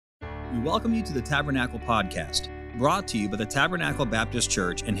We welcome you to the Tabernacle Podcast, brought to you by the Tabernacle Baptist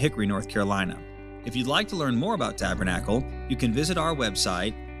Church in Hickory, North Carolina. If you'd like to learn more about Tabernacle, you can visit our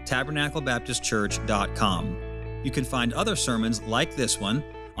website, tabernaclebaptistchurch.com. You can find other sermons like this one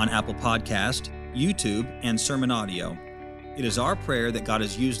on Apple Podcast, YouTube, and Sermon Audio. It is our prayer that God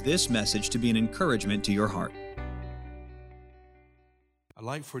has used this message to be an encouragement to your heart. I'd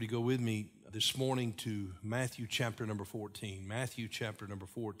like for you to go with me this morning to Matthew chapter number 14. Matthew chapter number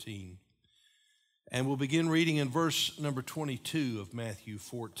 14. And we'll begin reading in verse number 22 of Matthew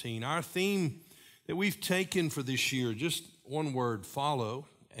 14. Our theme that we've taken for this year, just one word, follow.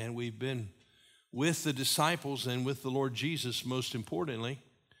 And we've been with the disciples and with the Lord Jesus, most importantly,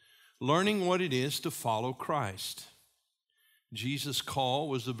 learning what it is to follow Christ. Jesus' call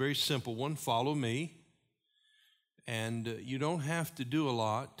was a very simple one, follow me. And you don't have to do a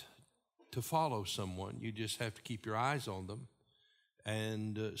lot to follow someone. You just have to keep your eyes on them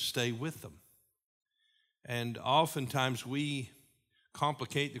and stay with them. And oftentimes we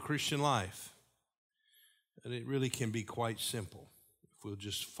complicate the Christian life. And it really can be quite simple if we'll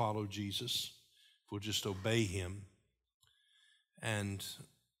just follow Jesus, if we'll just obey him, and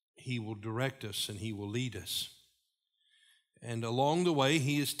he will direct us and he will lead us. And along the way,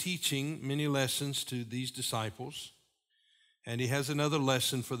 he is teaching many lessons to these disciples. And he has another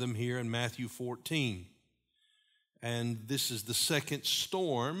lesson for them here in Matthew 14. And this is the second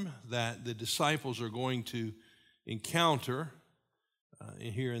storm that the disciples are going to encounter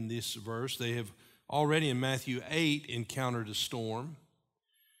here in this verse. They have already in Matthew 8 encountered a storm.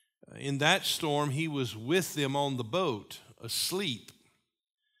 In that storm, he was with them on the boat, asleep.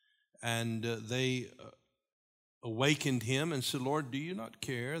 And they awakened him and said, Lord, do you not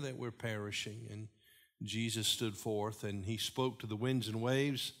care that we're perishing? And Jesus stood forth and he spoke to the winds and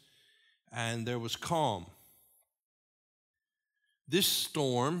waves, and there was calm. This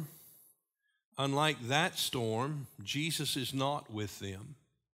storm, unlike that storm, Jesus is not with them.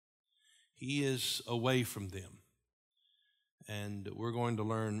 He is away from them. And we're going to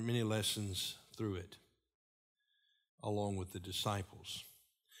learn many lessons through it, along with the disciples.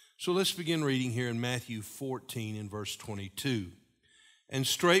 So let's begin reading here in Matthew 14 in verse 22. And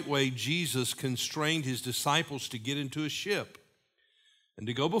straightway Jesus constrained his disciples to get into a ship and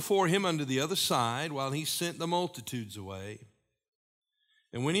to go before him unto the other side while he sent the multitudes away.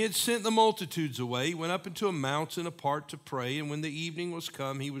 And when he had sent the multitudes away, he went up into a mountain apart to pray, and when the evening was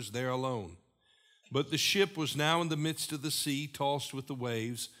come, he was there alone. But the ship was now in the midst of the sea, tossed with the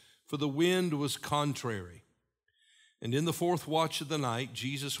waves, for the wind was contrary. And in the fourth watch of the night,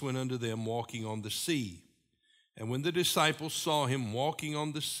 Jesus went unto them walking on the sea. And when the disciples saw him walking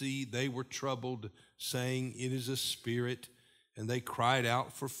on the sea, they were troubled, saying, It is a spirit, and they cried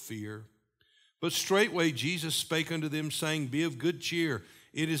out for fear. But straightway Jesus spake unto them, saying, Be of good cheer,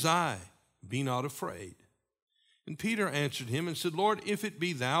 it is I, be not afraid. And Peter answered him and said, Lord, if it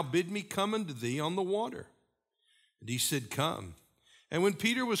be thou, bid me come unto thee on the water. And he said, Come. And when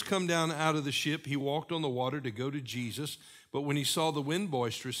Peter was come down out of the ship, he walked on the water to go to Jesus. But when he saw the wind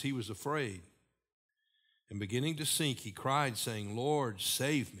boisterous, he was afraid. And beginning to sink, he cried, saying, Lord,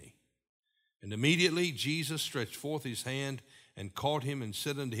 save me. And immediately Jesus stretched forth his hand and caught him and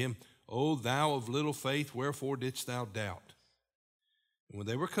said unto him, O thou of little faith, wherefore didst thou doubt? And when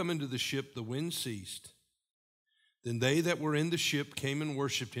they were come into the ship, the wind ceased. Then they that were in the ship came and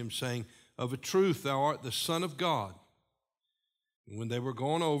worshipped him, saying, Of a truth thou art the Son of God. And when they were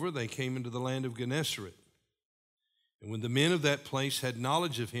gone over, they came into the land of Gennesaret. And when the men of that place had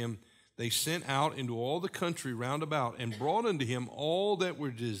knowledge of him, they sent out into all the country round about, and brought unto him all that were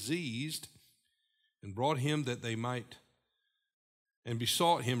diseased, and brought him that they might, and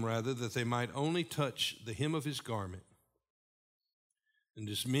besought him rather that they might only touch the hem of his garment. And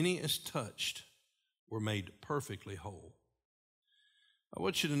as many as touched were made perfectly whole. I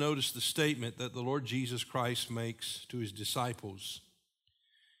want you to notice the statement that the Lord Jesus Christ makes to his disciples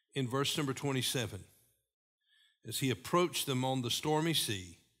in verse number 27. As he approached them on the stormy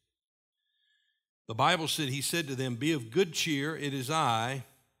sea, the Bible said, he said to them, Be of good cheer, it is I,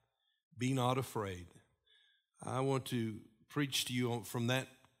 be not afraid. I want to preach to you from that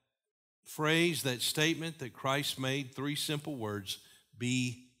phrase, that statement that Christ made, three simple words,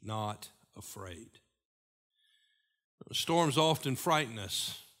 be not afraid. Storms often frighten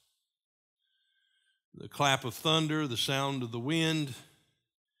us. The clap of thunder, the sound of the wind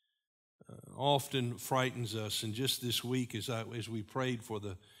often frightens us. And just this week, as we prayed for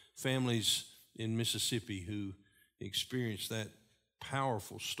the families in Mississippi who experienced that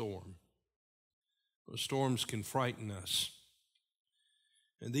powerful storm. Storms can frighten us.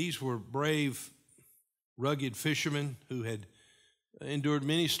 And these were brave, rugged fishermen who had endured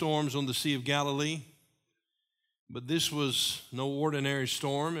many storms on the Sea of Galilee, but this was no ordinary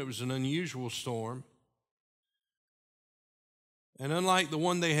storm. It was an unusual storm. And unlike the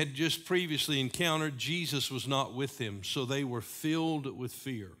one they had just previously encountered, Jesus was not with them, so they were filled with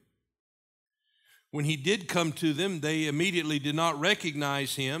fear. When he did come to them, they immediately did not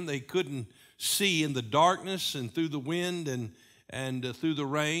recognize him. They couldn't see in the darkness and through the wind and through the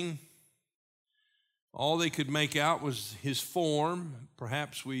rain. All they could make out was his form.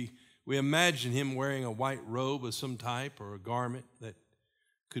 Perhaps we imagine him wearing a white robe of some type or a garment that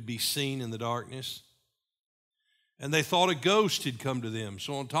could be seen in the darkness. And they thought a ghost had come to them.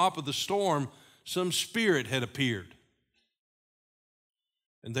 So on top of the storm, some spirit had appeared.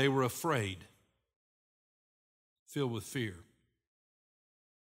 And they were afraid, filled with fear.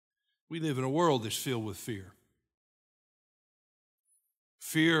 We live in a world that's filled with fear.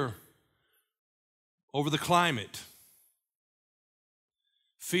 Fear over the climate.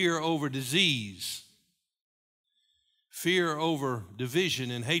 Fear over disease. Fear over division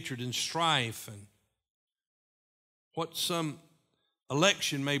and hatred and strife and what some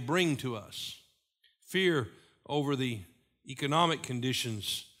election may bring to us. Fear over the economic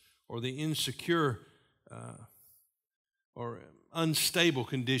conditions or the insecure or unstable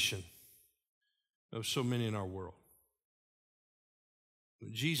condition of so many in our world.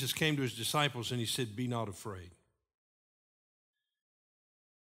 Jesus came to his disciples and he said, "Be not afraid."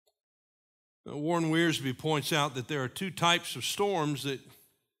 Now, Warren Wiersbe points out that there are two types of storms that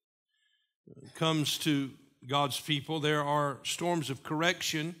comes to God's people. There are storms of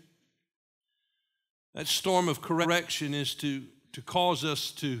correction. That storm of correction is to cause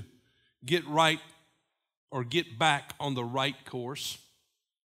us to get right or get back on the right course.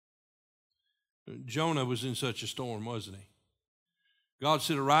 Jonah was in such a storm, wasn't he? God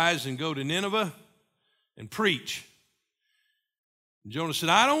said, "Arise and go to Nineveh and preach." And Jonah said,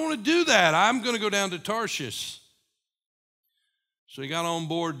 "I don't want to do that. I'm going to go down to Tarshish." So he got on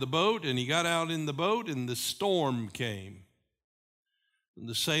board the boat, and he got out in the boat, and the storm came. And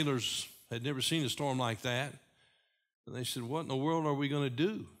the sailors had never seen a storm like that. And they said, "What in the world are we going to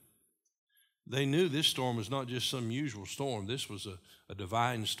do?" They knew this storm was not just some usual storm. This was a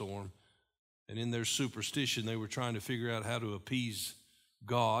divine storm. And in their superstition, they were trying to figure out how to appease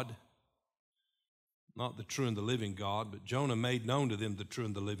God, not the true and the living God, but Jonah made known to them the true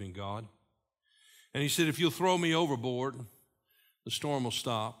and the living God. And he said, "If you'll throw me overboard, the storm will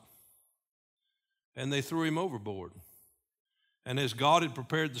stop." And they threw him overboard. And as God had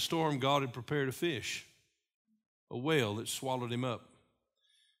prepared the storm, God had prepared a fish, a whale that swallowed him up.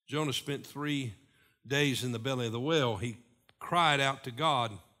 Jonah spent 3 days in the belly of the whale. He cried out to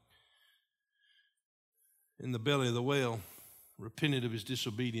God in the belly of the whale, repented of his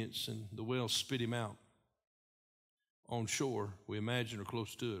disobedience, and the whale spit him out on shore, we imagine, or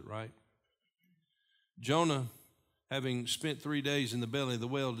close to it, right? Jonah, having spent 3 days in the belly of the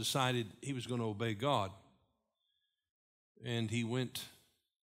whale, decided he was going to obey God. And he went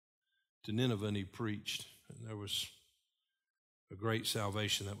to Nineveh and he preached. And there was a great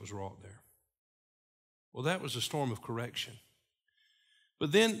salvation that was wrought there. Well, that was a storm of correction.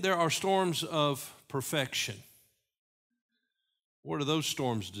 But then there are storms of perfection. What are those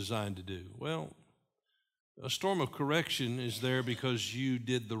storms designed to do? Well, a storm of correction is there because you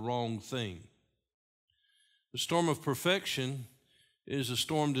did the wrong thing. The storm of perfection is a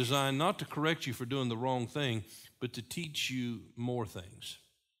storm designed not to correct you for doing the wrong thing, but to teach you more things.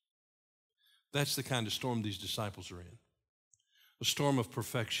 That's the kind of storm these disciples are in. A storm of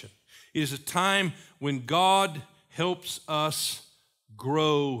perfection. It is a time when God helps us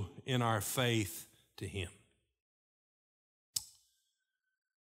grow in our faith to Him.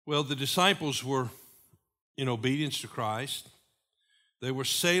 Well, the disciples were in obedience to Christ. They were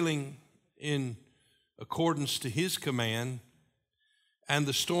sailing in accordance to His command, and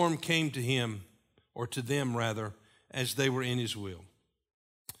the storm came to him, or to them rather, as they were in His will.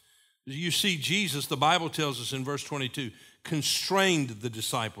 You see, Jesus, the Bible tells us in verse 22, constrained the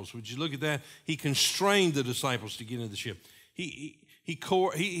disciples. Would you look at that? He constrained the disciples to get into the ship.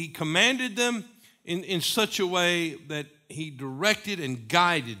 He commanded them in such a way that He directed and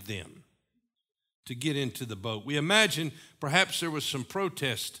guided them to get into the boat. We imagine perhaps there was some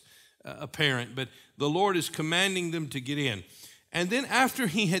protest apparent, but the Lord is commanding them to get in. And then after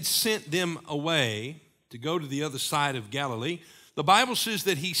He had sent them away to go to the other side of Galilee, the Bible says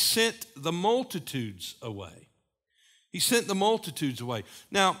that He sent the multitudes away. He sent the multitudes away.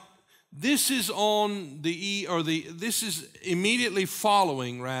 Now, this is this is immediately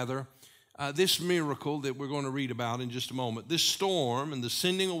following, this miracle that we're going to read about in just a moment. This storm and the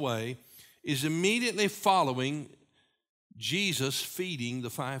sending away is immediately following Jesus feeding the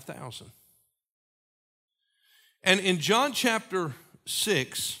 5,000. And in John chapter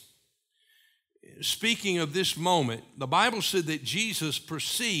 6, speaking of this moment, the Bible said that Jesus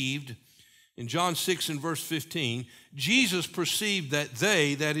perceived, in John 6 and verse 15, Jesus perceived that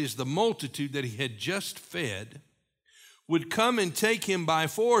they, that is the multitude that he had just fed, would come and take him by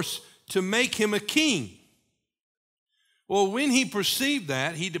force to make him a king. Well, when he perceived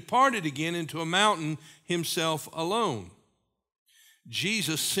that, he departed again into a mountain himself alone.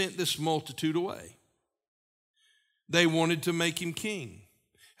 Jesus sent this multitude away. They wanted to make him king.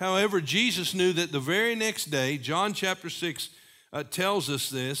 However, Jesus knew that the very next day, John chapter 6 tells us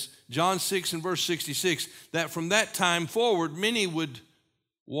this, John 6 and verse 66, that from that time forward, many would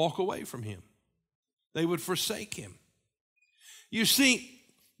walk away from him. They would forsake him. You see,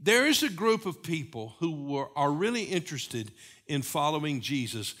 there is a group of people who are really interested in following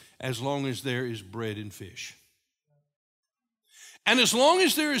Jesus as long as there is bread and fish. And as long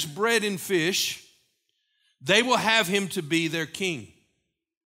as there is bread and fish, they will have him to be their king.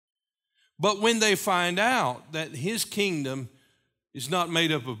 But when they find out that his kingdom is not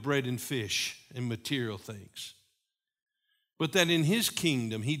made up of bread and fish and material things, but that in his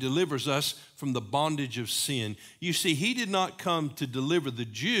kingdom he delivers us from the bondage of sin. You see, he did not come to deliver the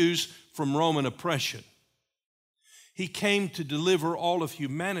Jews from Roman oppression. He came to deliver all of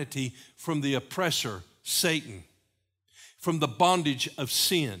humanity from the oppressor, Satan, from the bondage of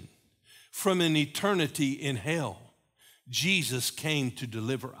sin, from an eternity in hell. Jesus came to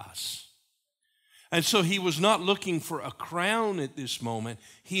deliver us. And so he was not looking for a crown at this moment.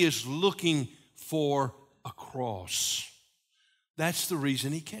 He is looking for a cross. That's the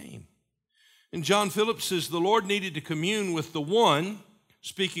reason he came. And John Phillips says the Lord needed to commune with the one,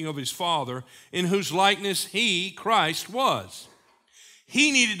 speaking of his Father, in whose likeness he, Christ, was.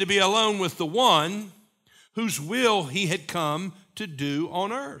 He needed to be alone with the one whose will he had come to do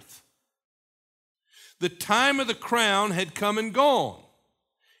on earth. The time of the crown had come and gone.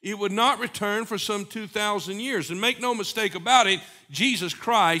 It would not return for some 2,000 years. And make no mistake about it, Jesus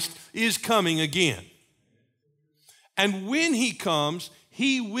Christ is coming again. And when he comes,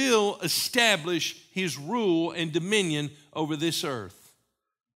 he will establish his rule and dominion over this earth.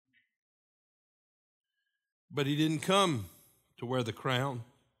 But he didn't come to wear the crown.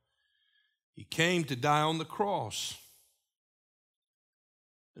 He came to die on the cross.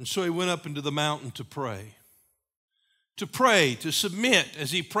 And so he went up into the mountain to pray. To pray, to submit,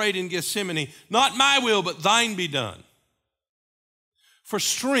 as he prayed in Gethsemane, not my will, but thine be done. For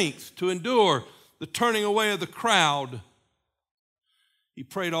strength to endure the turning away of the crowd. He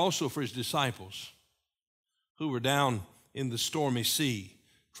prayed also for his disciples who were down in the stormy sea,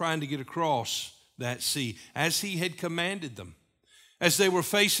 trying to get across that sea, as he had commanded them, as they were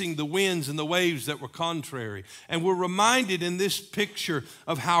facing the winds and the waves that were contrary. And we're reminded in this picture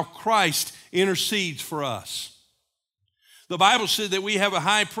of how Christ intercedes for us. The Bible said that we have a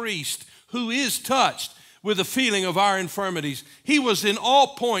high priest who is touched with the feeling of our infirmities. He was in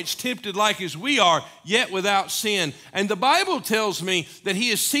all points tempted like as we are, yet without sin. And the Bible tells me that he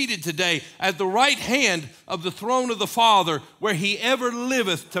is seated today at the right hand of the throne of the Father, where he ever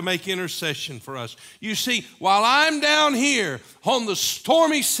liveth to make intercession for us. You see, while I'm down here on the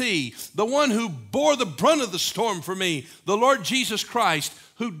stormy sea, the one who bore the brunt of the storm for me, the Lord Jesus Christ,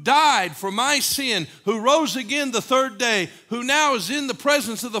 who died for my sin, who rose again the third day, who now is in the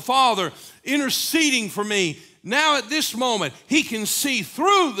presence of the Father, interceding for me. Now at this moment, he can see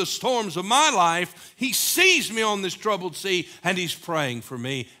through the storms of my life. He sees me on this troubled sea, and he's praying for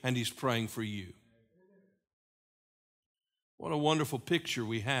me, and he's praying for you. What a wonderful picture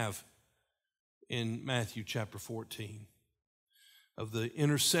we have in Matthew chapter 14 of the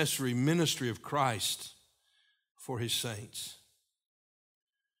intercessory ministry of Christ for his saints.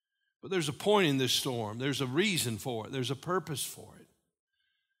 But there's a point in this storm. There's a reason for it. There's a purpose for it.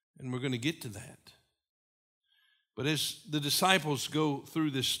 And we're going to get to that. But as the disciples go through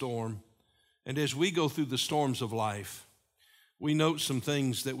this storm, and as we go through the storms of life, we note some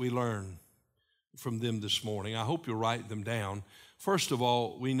things that we learn from them this morning. I hope you'll write them down. First of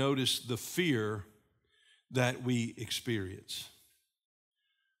all, we notice the fear that we experience.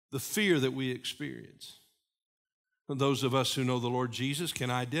 The fear that we experience. Those of us who know the Lord Jesus can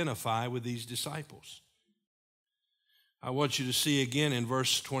identify with these disciples. I want you to see again in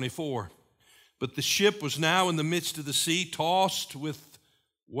verse 24. But the ship was now in the midst of the sea, tossed with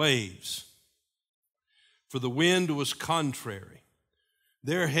waves, for the wind was contrary.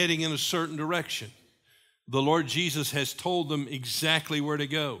 They're heading in a certain direction. The Lord Jesus has told them exactly where to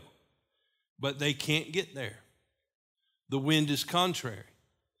go, but they can't get there. The wind is contrary.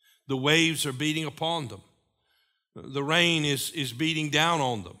 The waves are beating upon them. The rain is beating down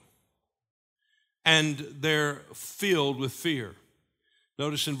on them, and they're filled with fear.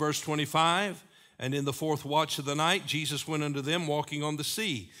 Notice in verse 25, and in the fourth watch of the night, Jesus went unto them walking on the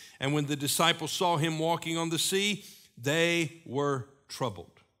sea. And when the disciples saw him walking on the sea, they were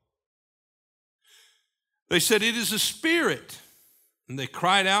troubled. They said, "It is a spirit." And they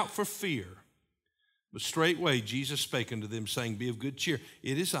cried out for fear. But straightway Jesus spake unto them, saying, "Be of good cheer.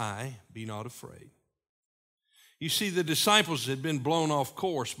 It is I, be not afraid." You see, the disciples had been blown off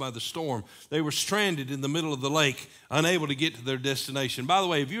course by the storm. They were stranded in the middle of the lake, unable to get to their destination. By the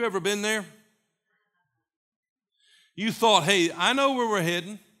way, have you ever been there? You thought, hey, I know where we're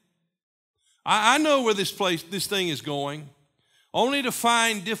heading. I know where this thing is going, only to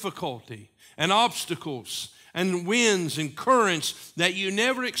find difficulty and obstacles and winds and currents that you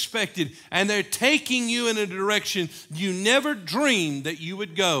never expected, and they're taking you in a direction you never dreamed that you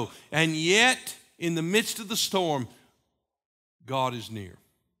would go. And yet, in the midst of the storm, God is near.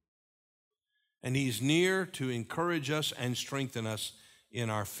 And He's near to encourage us and strengthen us in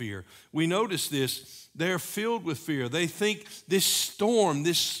our fear. We notice this. They're filled with fear. They think this storm,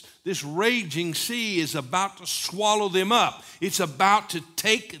 this raging sea is about to swallow them up. It's about to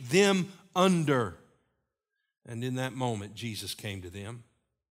take them under. And in that moment, Jesus came to them.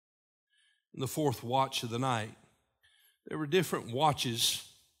 In the fourth watch of the night, there were different watches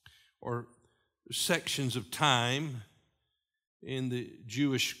or sections of time in the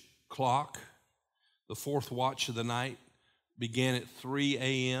Jewish clock. The fourth watch of the night began at 3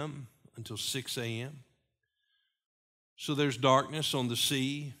 a.m. until 6 a.m. So there's darkness on the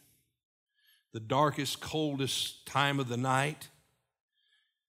sea, the darkest, coldest time of the night.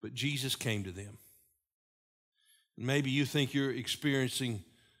 But Jesus came to them. Maybe you think you're experiencing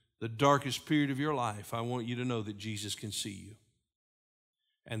the darkest period of your life. I want you to know that Jesus can see you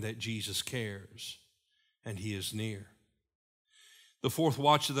and that Jesus cares and He is near. The fourth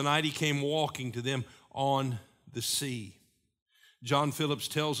watch of the night, He came walking to them on the sea. John Phillips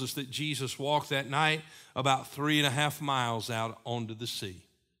tells us that Jesus walked that night about 3.5 miles out onto the sea.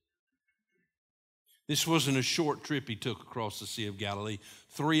 This wasn't a short trip He took across the Sea of Galilee.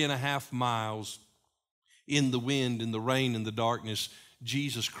 3.5 miles in the wind, in the rain, in the darkness,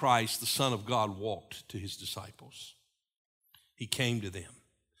 Jesus Christ, the Son of God, walked to His disciples. He came to them.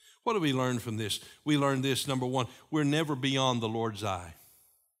 What do we learn from this? We learn this, number one, we're never beyond the Lord's eye.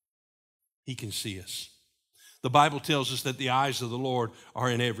 He can see us. The Bible tells us that the eyes of the Lord are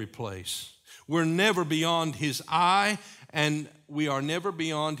in every place. We're never beyond His eye, and we are never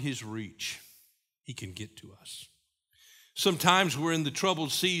beyond His reach. He can get to us. Sometimes we're in the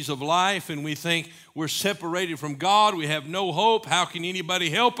troubled seas of life and we think we're separated from God. We have no hope. How can anybody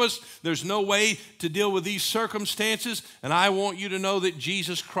help us? There's no way to deal with these circumstances. And I want you to know that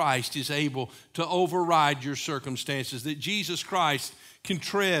Jesus Christ is able to override your circumstances, that Jesus Christ can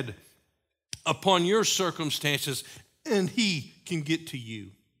tread upon your circumstances and He can get to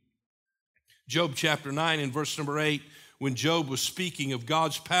you. Job chapter 9 and verse number 8, when Job was speaking of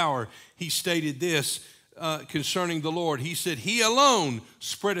God's power, he stated this concerning the Lord. He said, He alone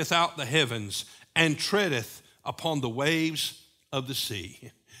spreadeth out the heavens and treadeth upon the waves of the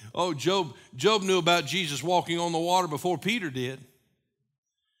sea. Oh, Job knew about Jesus walking on the water before Peter did.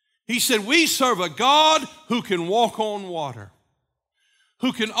 He said, we serve a God who can walk on water,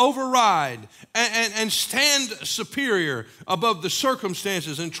 who can override and stand superior above the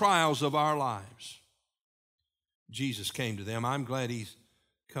circumstances and trials of our lives. Jesus came to them. I'm glad He's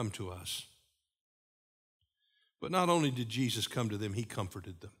come to us. But not only did Jesus come to them, He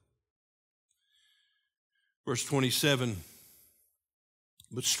comforted them. Verse 27,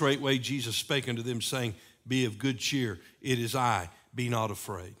 but straightway Jesus spake unto them, saying, be of good cheer, it is I, be not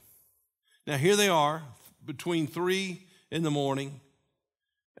afraid. Now here they are, between 3 in the morning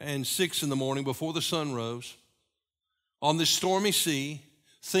and 6 in the morning, before the sun rose, on this stormy sea,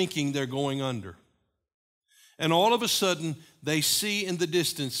 thinking they're going under. And all of a sudden, they see in the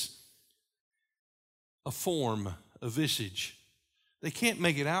distance a form, a visage. They can't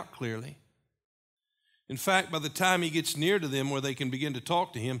make it out clearly. In fact, by the time He gets near to them where they can begin to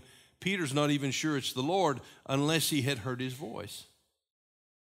talk to Him, Peter's not even sure it's the Lord unless he had heard His voice.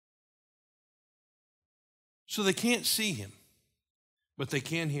 So they can't see Him, but they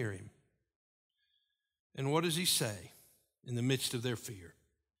can hear Him. And what does He say in the midst of their fear?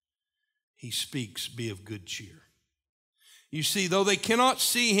 He speaks, be of good cheer. You see, though they cannot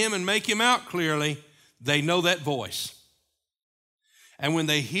see Him and make Him out clearly, they know that voice. And when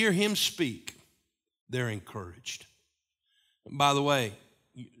they hear Him speak, they're encouraged. And by the way,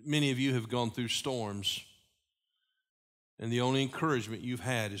 many of you have gone through storms, and the only encouragement you've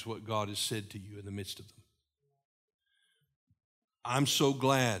had is what God has said to you in the midst of them. I'm so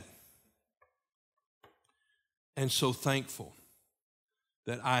glad and so thankful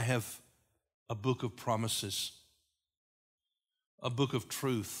that I have a book of promises, a book of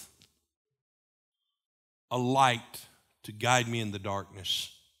truth, a light to guide me in the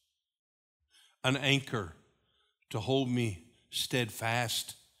darkness, an anchor to hold me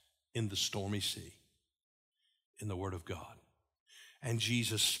steadfast in the stormy sea, in the Word of God. And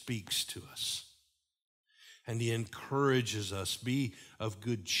Jesus speaks to us, and He encourages us, be of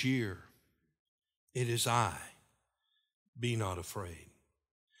good cheer. It is I, be not afraid.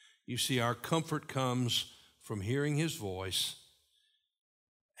 You see, our comfort comes from hearing His voice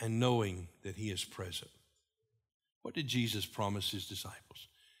and knowing that He is present. What did Jesus promise His disciples?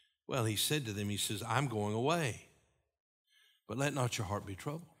 Well, He said to them, He says, I'm going away, but let not your heart be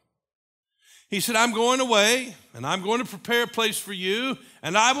troubled. He said, I'm going away, and I'm going to prepare a place for you,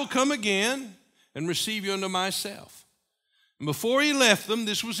 and I will come again and receive you unto myself. And before He left them,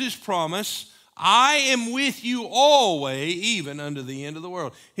 this was His promise, I am with you always, even unto the end of the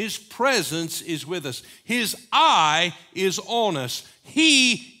world. His presence is with us. His eye is on us.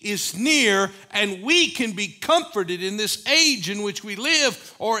 He is near, and we can be comforted in this age in which we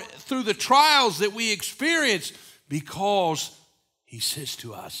live or through the trials that we experience because He says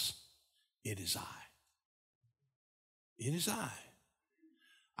to us, it is I. It is I.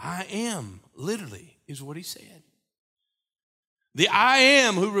 I am, literally, is what He said. The I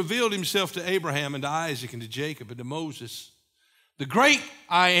am who revealed Himself to Abraham and to Isaac and to Jacob and to Moses. The great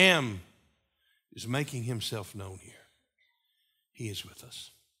I am is making Himself known here. He is with us.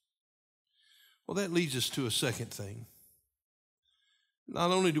 Well, that leads us to a second thing.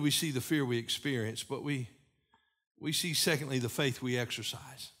 Not only do we see the fear we experience, but we see, secondly, the faith we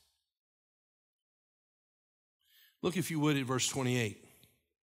exercise. Look, if you would, at verse 28.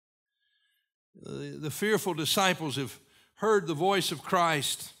 The fearful disciples have heard the voice of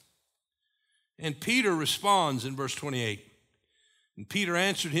Christ, and Peter responds in verse 28. And Peter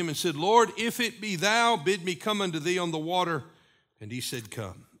answered Him and said, Lord, if it be Thou, bid me come unto Thee on the water. And He said,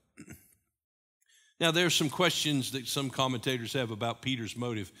 come. Now, there's some questions that some commentators have about Peter's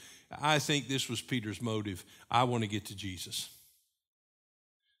motive. I think this was Peter's motive. I want to get to Jesus.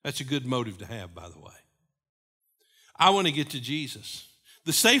 That's a good motive to have, by the way. I want to get to Jesus.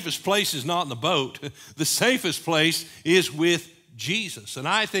 The safest place is not in the boat. The safest place is with Jesus. And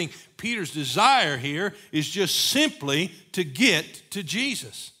I think Peter's desire here is just simply to get to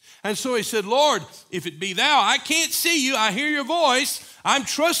Jesus. And so he said, Lord, if it be Thou, I can't see You. I hear Your voice. I'm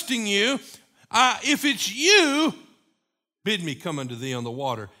trusting You. If it's You, bid me come unto Thee on the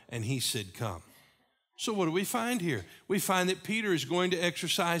water. And He said, come. So what do we find here? We find that Peter is going to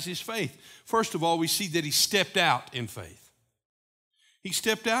exercise his faith. First of all, we see that he stepped out in faith. He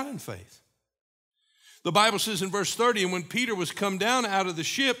stepped out in faith. The Bible says in verse 30, and when Peter was come down out of the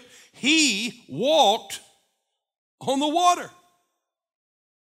ship, he walked on the water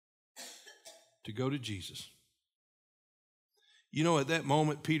to go to Jesus. You know, at that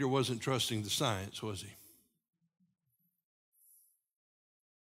moment, Peter wasn't trusting the science, was he?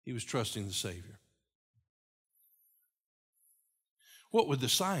 He was trusting the Savior. What would the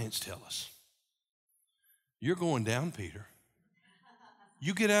science tell us? You're going down, Peter.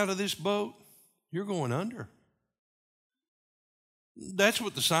 You get out of this boat, you're going under. That's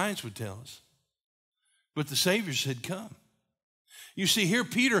what the science would tell us. But the Savior said, come. You see, here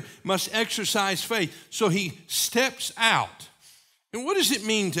Peter must exercise faith. So he steps out. And what does it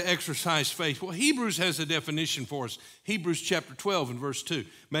mean to exercise faith? Well, Hebrews has a definition for us. Hebrews chapter 12 and verse 2.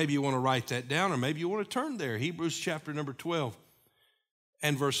 Maybe you want to write that down or maybe you want to turn there. Hebrews chapter number 12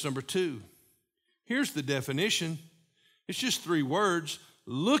 and verse number 2. Here's the definition. It's just 3 words.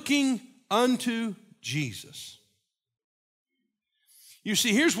 Looking unto Jesus. You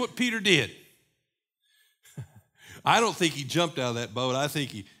see, here's what Peter did. I don't think he jumped out of that boat. I think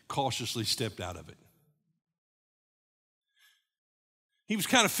he cautiously stepped out of it. He was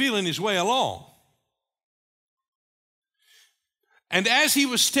kind of feeling his way along. And as he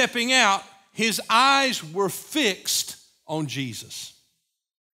was stepping out, his eyes were fixed on Jesus.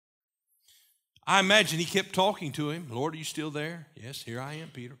 I imagine he kept talking to him. Lord, are you still there? Yes, here I am,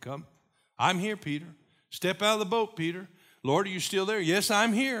 Peter. Come. I'm here, Peter. Step out of the boat, Peter. Lord, are you still there? Yes,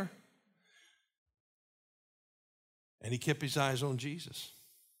 I'm here. And he kept his eyes on Jesus.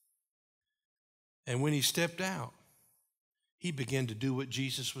 And when he stepped out, he began to do what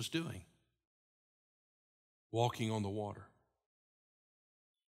Jesus was doing, walking on the water.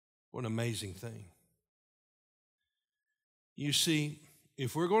 What an amazing thing. You see,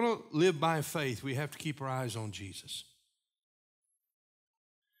 if we're going to live by faith, we have to keep our eyes on Jesus.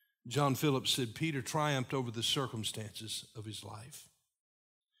 John Phillips said, Peter triumphed over the circumstances of his life.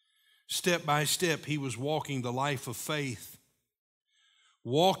 Step by step, he was walking the life of faith,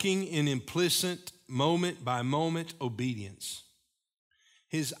 walking in implicit, moment by moment obedience.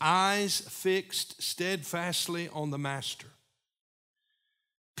 His eyes fixed steadfastly on the Master.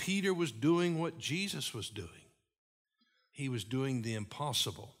 Peter was doing what Jesus was doing. He was doing the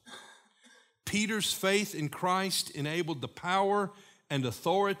impossible. Peter's faith in Christ enabled the power and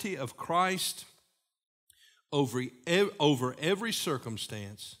authority of Christ over every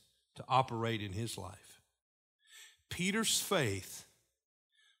circumstance to operate in his life. Peter's faith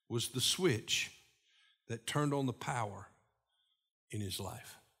was the switch that turned on the power in his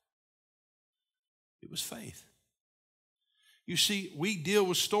life. It was faith. You see, we deal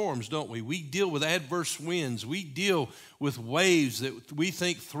with storms, don't we? We deal with adverse winds. We deal with waves that we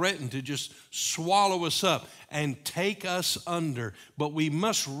think threaten to just swallow us up and take us under. But we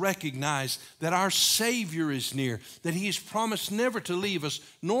must recognize that our Savior is near, that He has promised never to leave us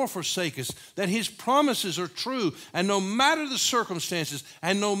nor forsake us, that His promises are true, and no matter the circumstances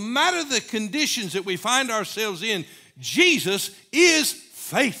and no matter the conditions that we find ourselves in, Jesus is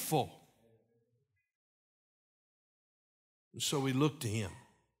faithful. And so we look to Him,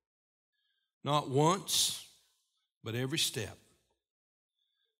 not once, but every step.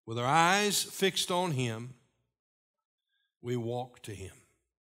 With our eyes fixed on Him, we walk to Him.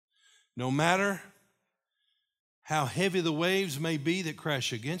 No matter how heavy the waves may be that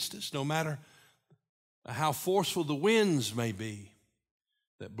crash against us, no matter how forceful the winds may be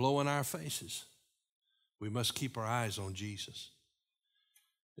that blow in our faces, we must keep our eyes on Jesus.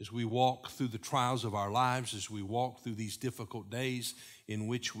 As we walk through the trials of our lives, as we walk through these difficult days in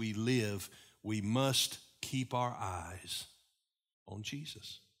which we live, we must keep our eyes on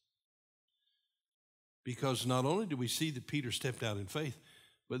Jesus. Because not only do we see that Peter stepped out in faith,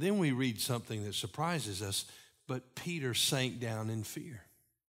 but then we read something that surprises us, but Peter sank down in fear.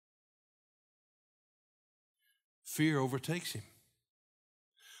 Fear overtakes him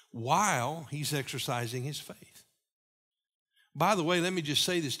while he's exercising his faith. By the way, let me just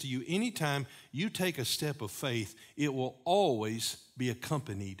say this to you. Anytime you take a step of faith, it will always be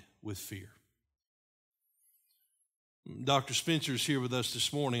accompanied with fear. Dr. Spencer is here with us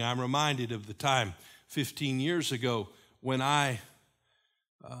this morning. I'm reminded of the time 15 years ago when I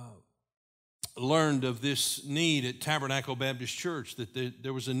learned of this need at Tabernacle Baptist Church, that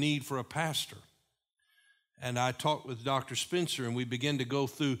there was a need for a pastor. And I talked with Dr. Spencer, and we began to go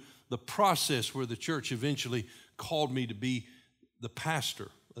through the process where the church eventually called me to be the pastor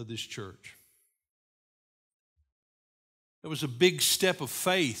of this church. It was a big step of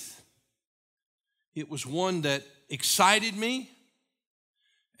faith. It was one that excited me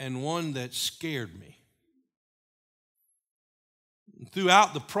and one that scared me.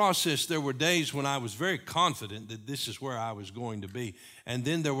 Throughout the process, there were days when I was very confident that this is where I was going to be. And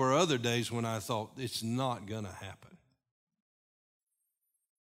then there were other days when I thought, it's not going to happen.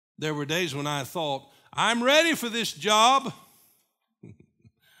 There were days when I thought, I'm ready for this job.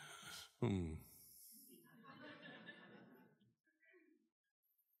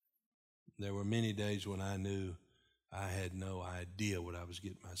 There were many days when I knew I had no idea what I was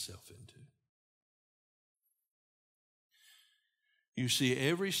getting myself into. You see,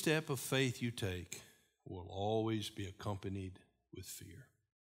 every step of faith you take will always be accompanied with fear.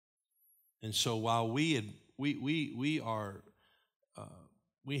 And so while we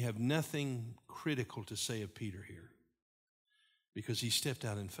have nothing critical to say of Peter here, because he stepped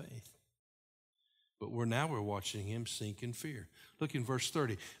out in faith. But we're watching him sink in fear. Look in verse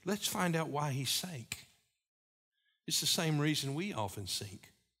 30. Let's find out why he sank. It's the same reason we often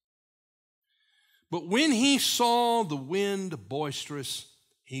sink. But when he saw the wind boisterous,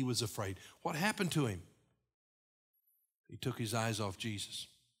 he was afraid. What happened to him? He took his eyes off Jesus.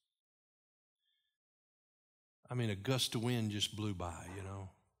 I mean, a gust of wind just blew by, you know.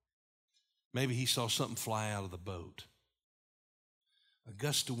 Maybe he saw something fly out of the boat. A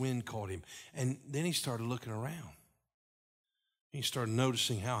gust of wind caught him. And then he started looking around. He started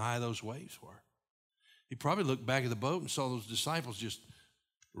noticing how high those waves were. He probably looked back at the boat and saw those disciples just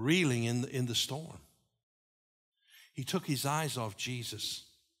reeling in the storm. He took his eyes off Jesus.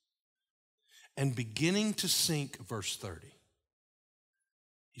 And beginning to sink, verse 30,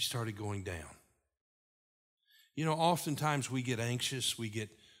 he started going down. You know, oftentimes we get anxious, we get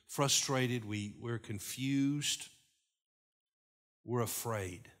frustrated, we're confused. We're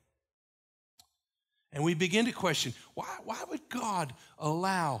afraid. And we begin to question, why would God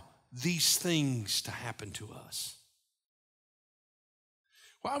allow these things to happen to us?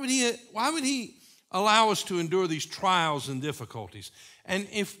 Why would he allow us to endure these trials and difficulties. And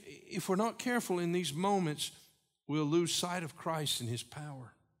if we're not careful in these moments, we'll lose sight of Christ and His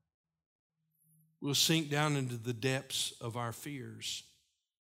power. We'll sink down into the depths of our fears.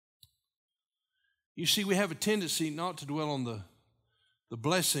 You see, we have a tendency not to dwell on the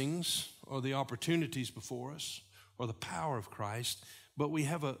blessings or the opportunities before us or the power of Christ, but we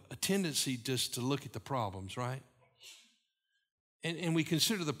have a tendency just to look at the problems, right? And we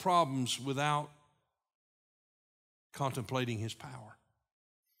consider the problems without contemplating His power.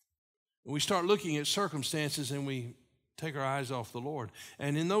 And we start looking at circumstances and we take our eyes off the Lord.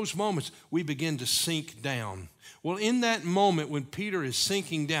 And in those moments, we begin to sink down. Well, in that moment when Peter is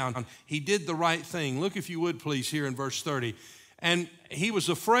sinking down, he did the right thing. Look, if you would, please, here in verse 30. And he was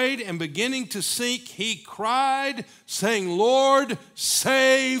afraid, and beginning to sink, he cried, saying, Lord,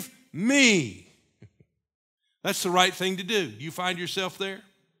 save me. That's the right thing to do. You find yourself there?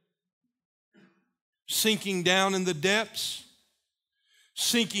 Sinking down in the depths,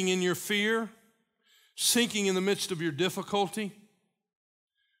 sinking in your fear, sinking in the midst of your difficulty.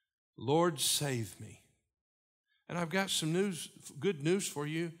 Lord, save me. And I've got some good news for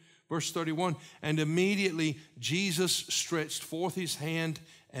you. Verse 31, and immediately Jesus stretched forth his hand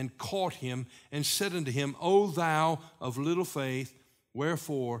and caught him and said unto him, O thou of little faith,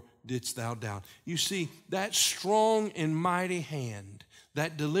 wherefore didst thou doubt? You see, that strong and mighty hand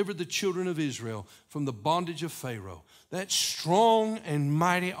that delivered the children of Israel from the bondage of Pharaoh, that strong and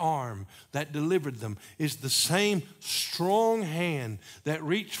mighty arm that delivered them is the same strong hand that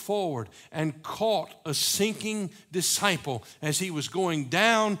reached forward and caught a sinking disciple as he was going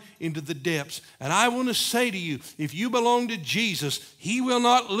down into the depths. And I want to say to you, if you belong to Jesus, He will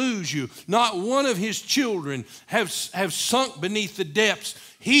not lose you. Not one of His children have sunk beneath the depths.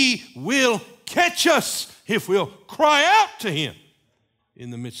 He will catch us if we'll cry out to Him in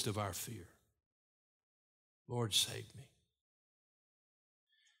the midst of our fear. Lord, save me.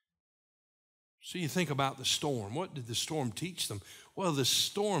 So you think about the storm. What did the storm teach them? Well, the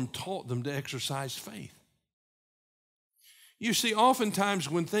storm taught them to exercise faith. You see,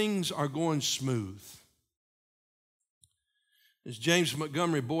 oftentimes when things are going smooth, as James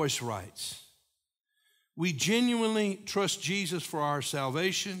Montgomery Boyce writes, we genuinely trust Jesus for our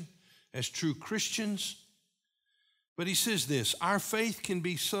salvation as true Christians. But he says this, our faith can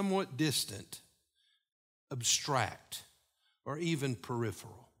be somewhat distant, abstract, or even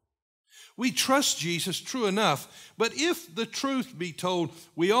peripheral. We trust Jesus, true enough, but if the truth be told,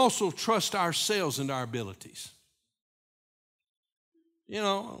 we also trust ourselves and our abilities. You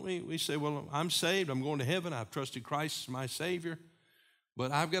know, we say, well, I'm saved, I'm going to heaven, I've trusted Christ as my Savior,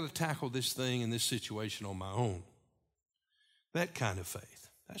 but I've got to tackle this thing and this situation on my own. That kind of faith,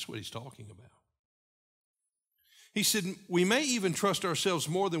 that's what he's talking about. He said, we may even trust ourselves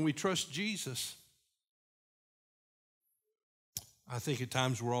more than we trust Jesus. I think at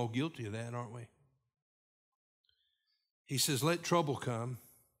times we're all guilty of that, aren't we? He says, let trouble come,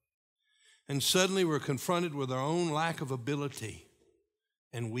 and suddenly we're confronted with our own lack of ability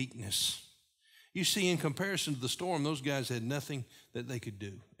and weakness. You see, in comparison to the storm, those guys had nothing that they could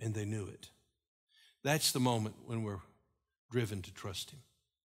do, and they knew it. That's the moment when we're driven to trust Him.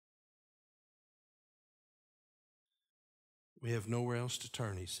 We have nowhere else to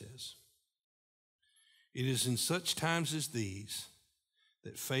turn, he says. It is in such times as these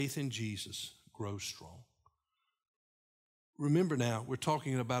that faith in Jesus grows strong. Remember now, we're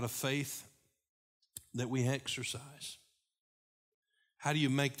talking about a faith that we exercise. How do you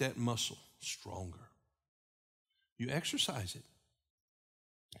make that muscle stronger? You exercise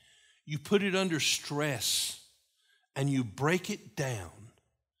it. You put it under stress and you break it down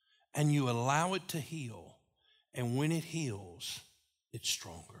and you allow it to heal. And when it heals, it's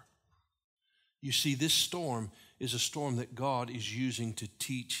stronger. You see, this storm is a storm that God is using to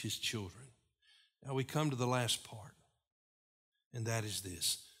teach His children. Now we come to the last part, and that is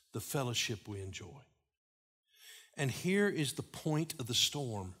this, the fellowship we enjoy. And here is the point of the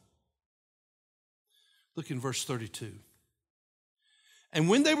storm. Look in verse 32. And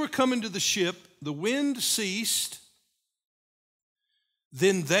when they were coming to the ship, the wind ceased.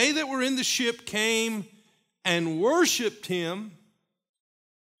 Then they that were in the ship came and worshiped Him,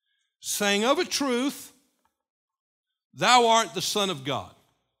 saying, of a truth, thou art the Son of God.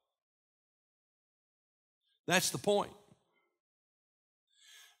 That's the point.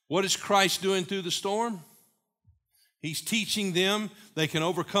 What is Christ doing through the storm? He's teaching them they can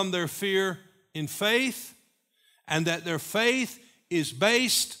overcome their fear in faith, and that their faith is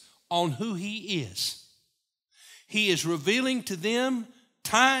based on who He is. He is revealing to them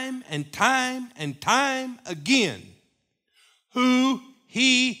time and time and time again who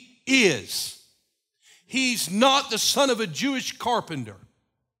He is. He's not the son of a Jewish carpenter.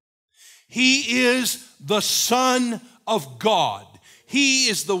 He is the Son of God. He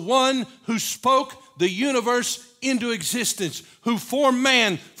is the one who spoke the universe into existence, who formed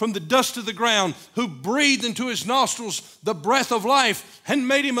man from the dust of the ground, who breathed into his nostrils the breath of life and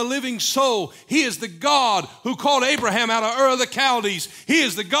made him a living soul. He is the God who called Abraham out of Ur of the Chaldees. He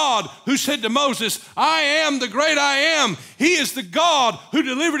is the God who said to Moses, I am the great I am. He is the God who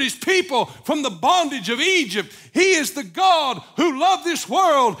delivered his people from the bondage of Egypt. He is the God who loved this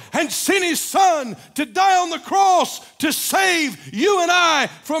world and sent his Son to die on the cross to save you and I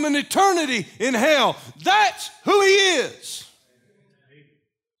from an eternity in hell. That's who he is.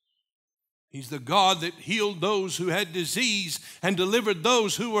 He's the God that healed those who had disease and delivered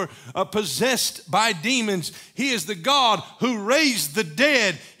those who were possessed by demons. He is the God who raised the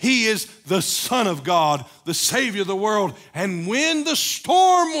dead. He is the Son of God, the Savior of the world. And when the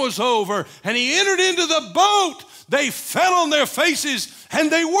storm was over and he entered into the boat, they fell on their faces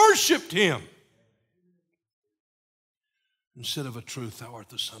and they worshiped him. Instead of a truth, thou art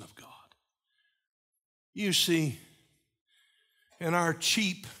the Son of God. You see, in our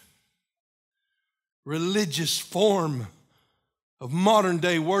cheap religious form of modern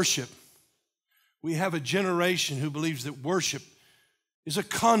day worship, we have a generation who believes that worship is a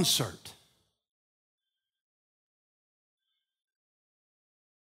concert.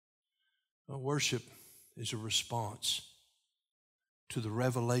 Well, worship is a response to the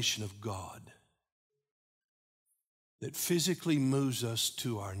revelation of God that physically moves us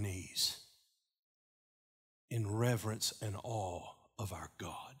to our knees in reverence and awe of our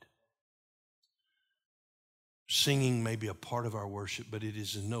God. Singing may be a part of our worship, but it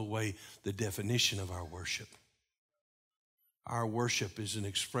is in no way the definition of our worship. Our worship is an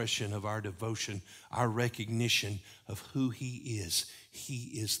expression of our devotion, our recognition of who he is.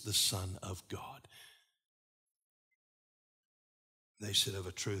 He is the Son of God. They said, of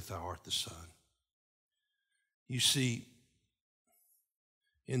a truth, thou art the Son. You see,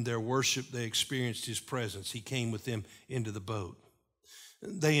 in their worship, they experienced his presence. He came with them into the boat.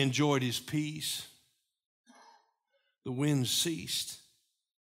 They enjoyed his peace. The wind ceased.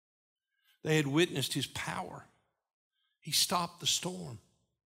 They had witnessed his power. He stopped the storm.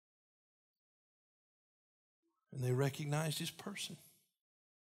 And they recognized his person.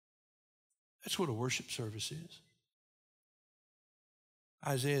 That's what a worship service is.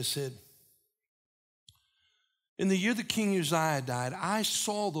 Isaiah said, in the year that King Uzziah died, I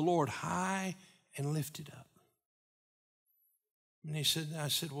saw the Lord high and lifted up. And I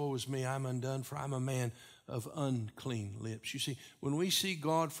said, woe is me, I'm undone, for I'm a man of unclean lips. You see, when we see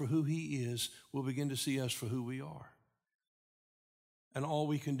God for who he is, we'll begin to see us for who we are. And all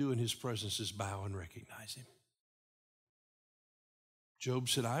we can do in his presence is bow and recognize him. Job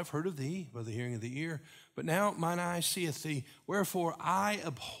said, I have heard of thee by the hearing of the ear, but now mine eye seeth thee, wherefore I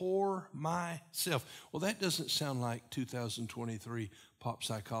abhor myself. Well, that doesn't sound like 2023 pop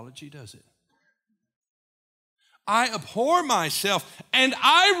psychology, does it? I abhor myself, and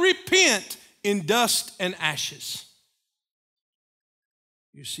I repent in dust and ashes.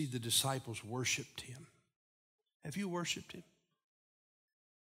 You see, the disciples worshiped him. Have you worshiped him?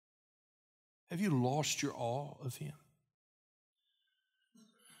 Have you lost your awe of him?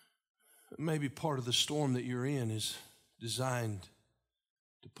 Maybe part of the storm that you're in is designed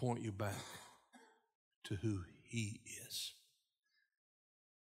to point you back to who he is.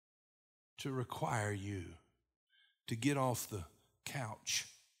 To require you to get off the couch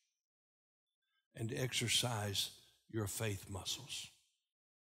and to exercise your faith muscles.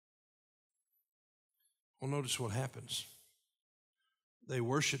 Well, notice what happens. They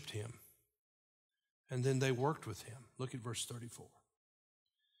worshiped him, and then they worked with him. Look at verse 34.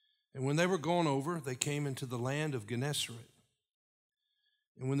 And when they were gone over, they came into the land of Gennesaret.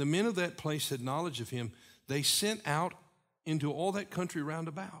 And when the men of that place had knowledge of him, they sent out into all that country round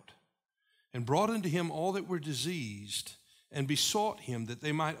about, and brought unto him all that were diseased, and besought him that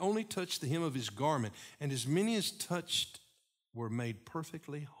they might only touch the hem of his garment. And as many as touched were made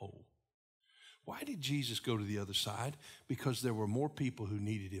perfectly whole. Why did Jesus go to the other side? Because there were more people who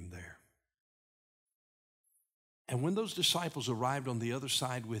needed him there. And when those disciples arrived on the other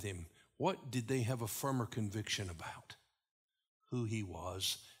side with him, what did they have a firmer conviction about? Who he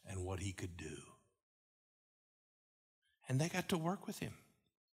was and what he could do. And they got to work with him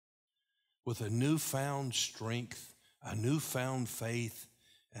with a newfound strength, a newfound faith,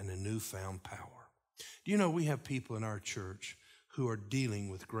 and a newfound power. Do you know we have people in our church who are dealing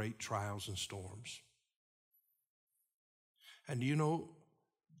with great trials and storms? And do you know,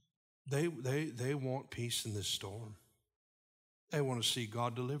 they want peace in this storm. They want to see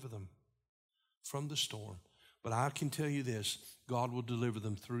God deliver them. from the storm. But I can tell you this, God will deliver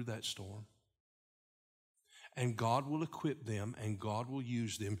them through that storm. And God will equip them, and God will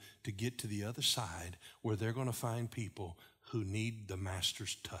use them to get to the other side where they're going to find people who need the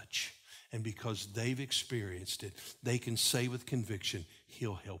Master's touch. And because they've experienced it, they can say with conviction,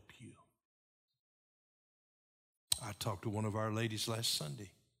 He'll help you. I talked to one of our ladies last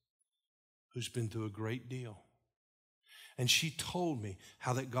Sunday who's been through a great deal. And she told me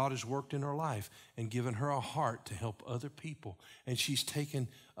how that God has worked in her life and given her a heart to help other people. And she's taken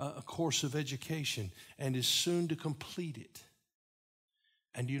a course of education and is soon to complete it.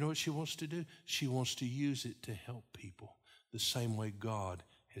 And do you know what she wants to do? She wants to use it to help people the same way God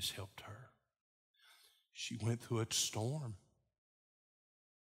has helped her. She went through a storm,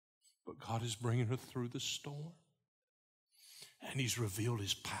 but God is bringing her through the storm. And He's revealed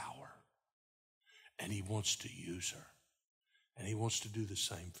His power, and He wants to use her. And He wants to do the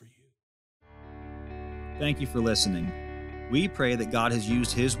same for you. Thank you for listening. We pray that God has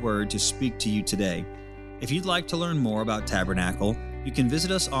used His Word to speak to you today. If you'd like to learn more about Tabernacle, you can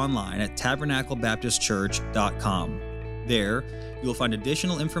visit us online at tabernaclebaptistchurch.com. There, you'll find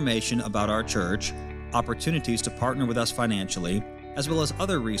additional information about our church, opportunities to partner with us financially, as well as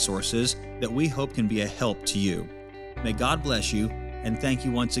other resources that we hope can be a help to you. May God bless you, and thank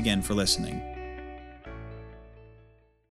you once again for listening.